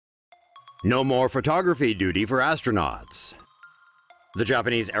No more photography duty for astronauts. The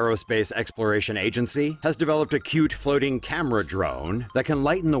Japanese Aerospace Exploration Agency has developed a cute floating camera drone that can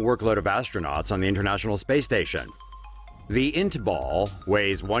lighten the workload of astronauts on the International Space Station. The Int-Ball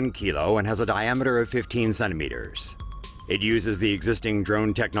weighs 1 kilo and has a diameter of 15 centimeters. It uses the existing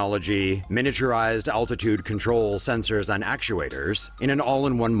drone technology, miniaturized altitude control sensors and actuators in an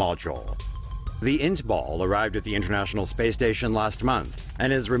all-in-one module. The Int-Ball arrived at the International Space Station last month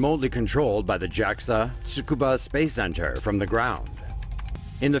and is remotely controlled by the JAXA Tsukuba Space Center from the ground.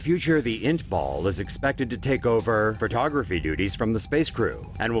 In the future, the Int-Ball is expected to take over photography duties from the space crew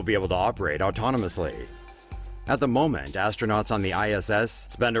and will be able to operate autonomously. At the moment, astronauts on the ISS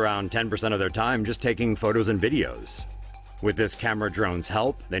spend around 10% of their time just taking photos and videos. With this camera drone's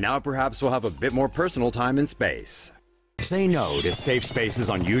help, they now perhaps will have a bit more personal time in space. Say no to safe spaces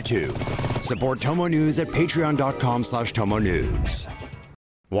on YouTube. Support TomoNews at patreon.com/TomoNews.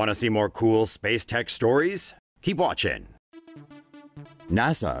 Want to see more cool space tech stories? Keep watching.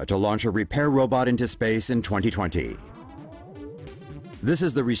 NASA to launch a repair robot into space in 2020. This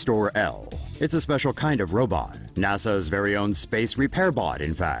is the Restore L. It's a special kind of robot, NASA's very own space repair bot,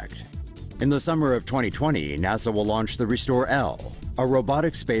 in fact. In the summer of 2020, NASA will launch the Restore L, a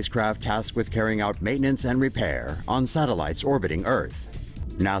robotic spacecraft tasked with carrying out maintenance and repair on satellites orbiting Earth.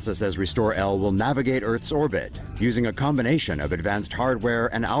 NASA says Restore L will navigate Earth's orbit using a combination of advanced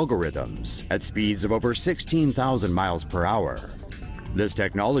hardware and algorithms at speeds of over 16,000 miles per hour. This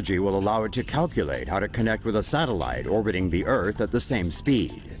technology will allow it to calculate how to connect with a satellite orbiting the Earth at the same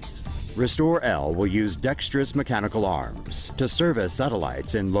speed. Restore L will use dexterous mechanical arms to service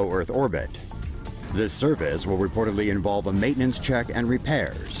satellites in low Earth orbit. This service will reportedly involve a maintenance check and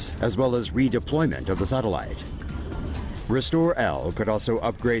repairs, as well as redeployment of the satellite. Restore L could also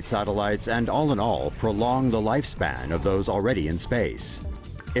upgrade satellites and, all in all, prolong the lifespan of those already in space.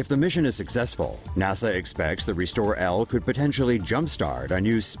 If the mission is successful, NASA expects the Restore L could potentially jumpstart a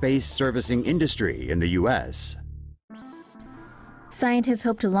new space servicing industry in the U.S. Scientists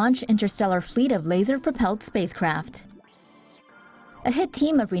hope to launch interstellar fleet of laser-propelled spacecraft. A hit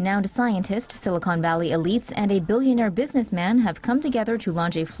team of renowned scientists, Silicon Valley elites, and a billionaire businessman have come together to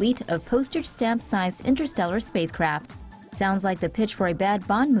launch a fleet of postage stamp-sized interstellar spacecraft. Sounds like the pitch for a bad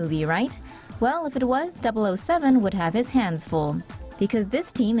Bond movie, right? Well, if it was, 007 would have his hands full. Because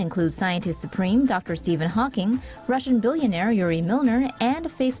this team includes scientist supreme Dr. Stephen Hawking, Russian billionaire Yuri Milner, and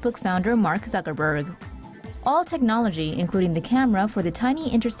Facebook founder Mark Zuckerberg. All technology, including the camera for the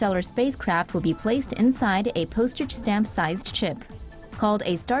tiny interstellar spacecraft, will be placed inside a postage stamp-sized chip. Called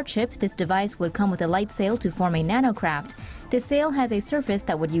a star chip, this device would come with a light sail to form a nanocraft. This sail has a surface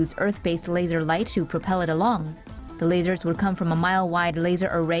that would use Earth-based laser light to propel it along. The lasers would come from a mile-wide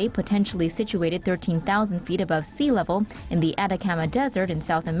laser array potentially situated 13,000 feet above sea level in the Atacama Desert in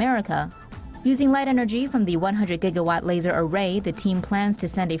South America. Using light energy from the 100-gigawatt laser array, the team plans to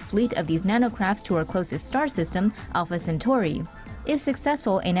send a fleet of these nanocrafts to our closest star system, Alpha Centauri. If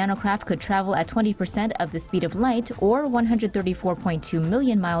successful, a nanocraft could travel at 20% of the speed of light, or 134.2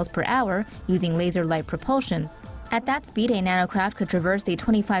 million miles per hour, using laser light propulsion. At that speed, a nanocraft could traverse the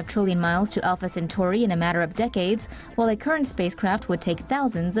 25 trillion miles to Alpha Centauri in a matter of decades, while a current spacecraft would take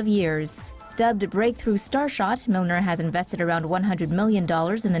thousands of years. Dubbed Breakthrough Starshot, Milner has invested around $100 million in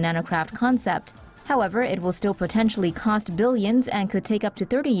the nanocraft concept. However, it will still potentially cost billions and could take up to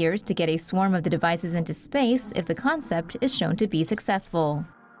 30 years to get a swarm of the devices into space if the concept is shown to be successful.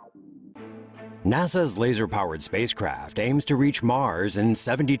 NASA's laser-powered spacecraft aims to reach Mars in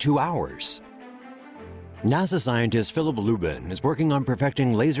 72 hours. NASA scientist Philip Lubin is working on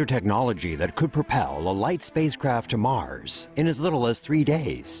perfecting laser technology that could propel a light spacecraft to Mars in as little as 3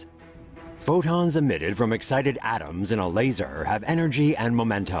 days. Photons emitted from excited atoms in a laser have energy and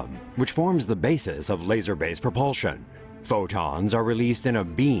momentum, which forms the basis of laser-based propulsion. Photons are released in a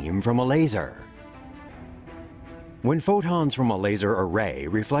beam from a laser. When photons from a laser array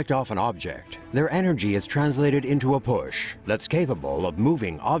reflect off an object, their energy is translated into a push that's capable of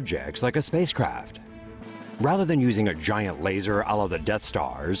moving objects like a spacecraft. Rather than using a giant laser a la the Death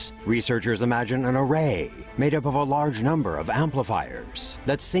Stars, researchers imagine an array made up of a large number of amplifiers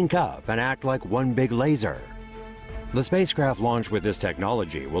that sync up and act like one big laser. The spacecraft launched with this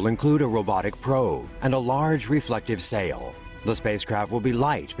technology will include a robotic probe and a large reflective sail. The spacecraft will be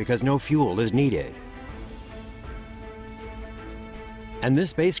light because no fuel is needed. And this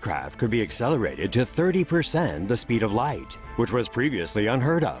spacecraft could be accelerated to 30% the speed of light, which was previously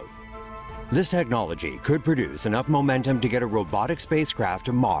unheard of. This technology could produce enough momentum to get a robotic spacecraft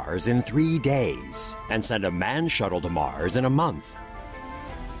to Mars in 3 days and send a manned shuttle to Mars in a month.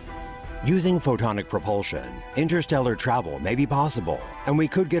 Using photonic propulsion, interstellar travel may be possible, and we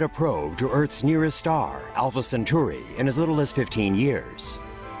could get a probe to Earth's nearest star, Alpha Centauri, in as little as 15 years.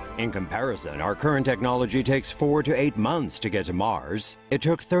 In comparison, our current technology takes 4 to 8 months to get to Mars. It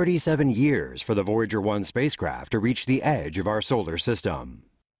took 37 years for the Voyager 1 spacecraft to reach the edge of our solar system.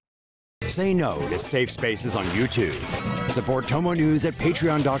 Say no to safe spaces on YouTube. Support TomoNews at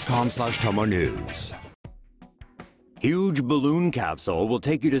patreon.com/TomoNews. Huge balloon capsule will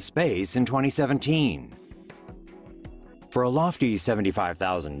take you to space in 2017. For a lofty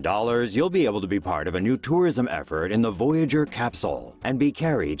 $75,000, you'll be able to be part of a new tourism effort in the Voyager Capsule and be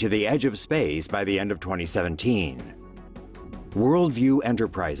carried to the edge of space by the end of 2017. Worldview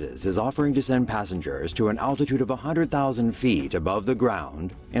Enterprises is offering to send passengers to an altitude of 100,000 feet above the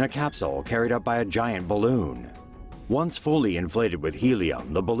ground in a capsule carried up by a giant balloon. Once fully inflated with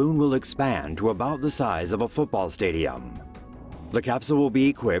helium, the balloon will expand to about the size of a football stadium. The capsule will be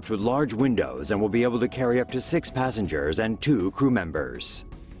equipped with large windows and will be able to carry up to 6 passengers and 2 crew members.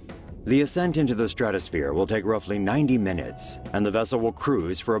 The ascent into the stratosphere will take roughly 90 minutes, and the vessel will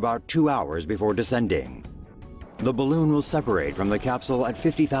cruise for about 2 hours before descending. The balloon will separate from the capsule at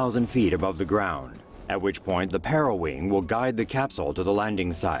 50,000 feet above the ground, at which point the parowing will guide the capsule to the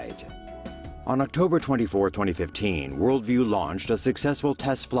landing site. On October 24, 2015, Worldview launched a successful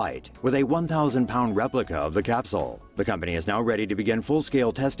test flight with a 1,000-pound replica of the capsule. The company is now ready to begin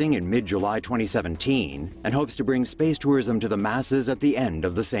full-scale testing in mid-July 2017 and hopes to bring space tourism to the masses at the end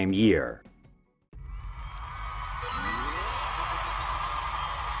of the same year.